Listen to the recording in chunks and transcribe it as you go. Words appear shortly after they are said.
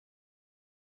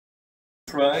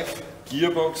drive,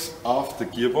 gearbox after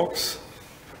gearbox.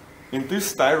 In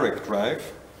this direct drive,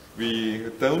 we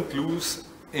don't lose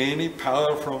any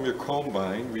power from your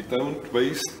combine, we don't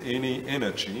waste any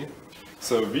energy,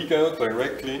 so we go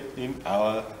directly in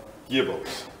our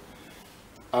gearbox.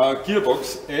 Our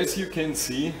gearbox, as you can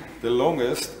see, the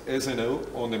longest SNO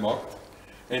on the market,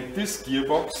 and this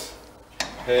gearbox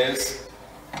has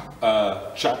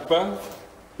a chopper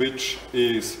which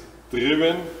is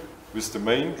driven with the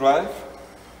main drive,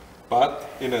 but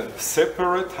in a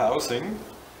separate housing,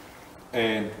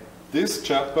 and this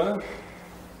chopper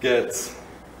gets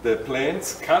the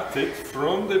plants cut it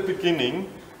from the beginning,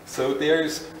 so there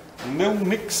is no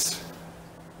mix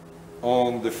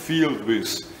on the field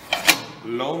with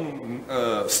long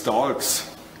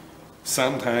stalks,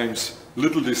 sometimes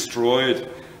little destroyed,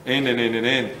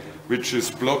 and, which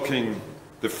is blocking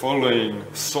the following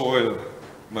soil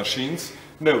machines.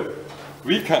 No,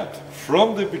 we cut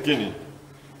from the beginning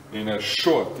in a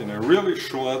really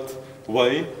short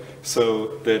way,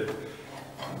 so that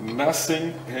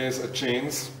nothing has a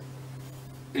chance,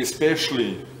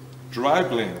 especially dry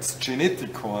plants,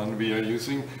 genetic corn we are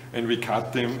using, and we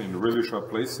cut them in really short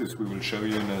places. We will show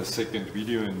you in a second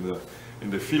video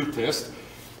in the field test.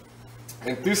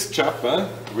 And this chopper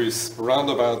with around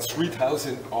about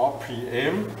 3000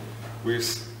 RPM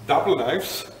with double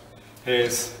knives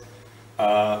has,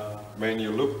 when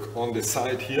you look on the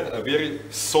side here, a very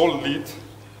solid,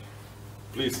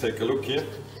 please take a look here,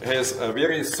 has a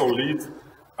very solid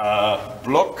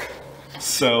block.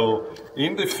 So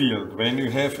in the field, when you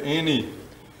have any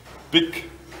big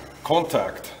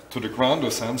contact to the ground or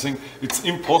something, it's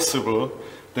impossible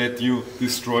that you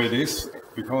destroy this,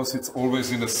 because it's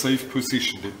always in a safe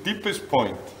position. The deepest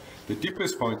point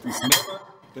is never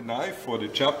the knife or the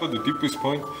chopper. The deepest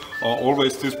point are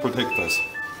always these protectors.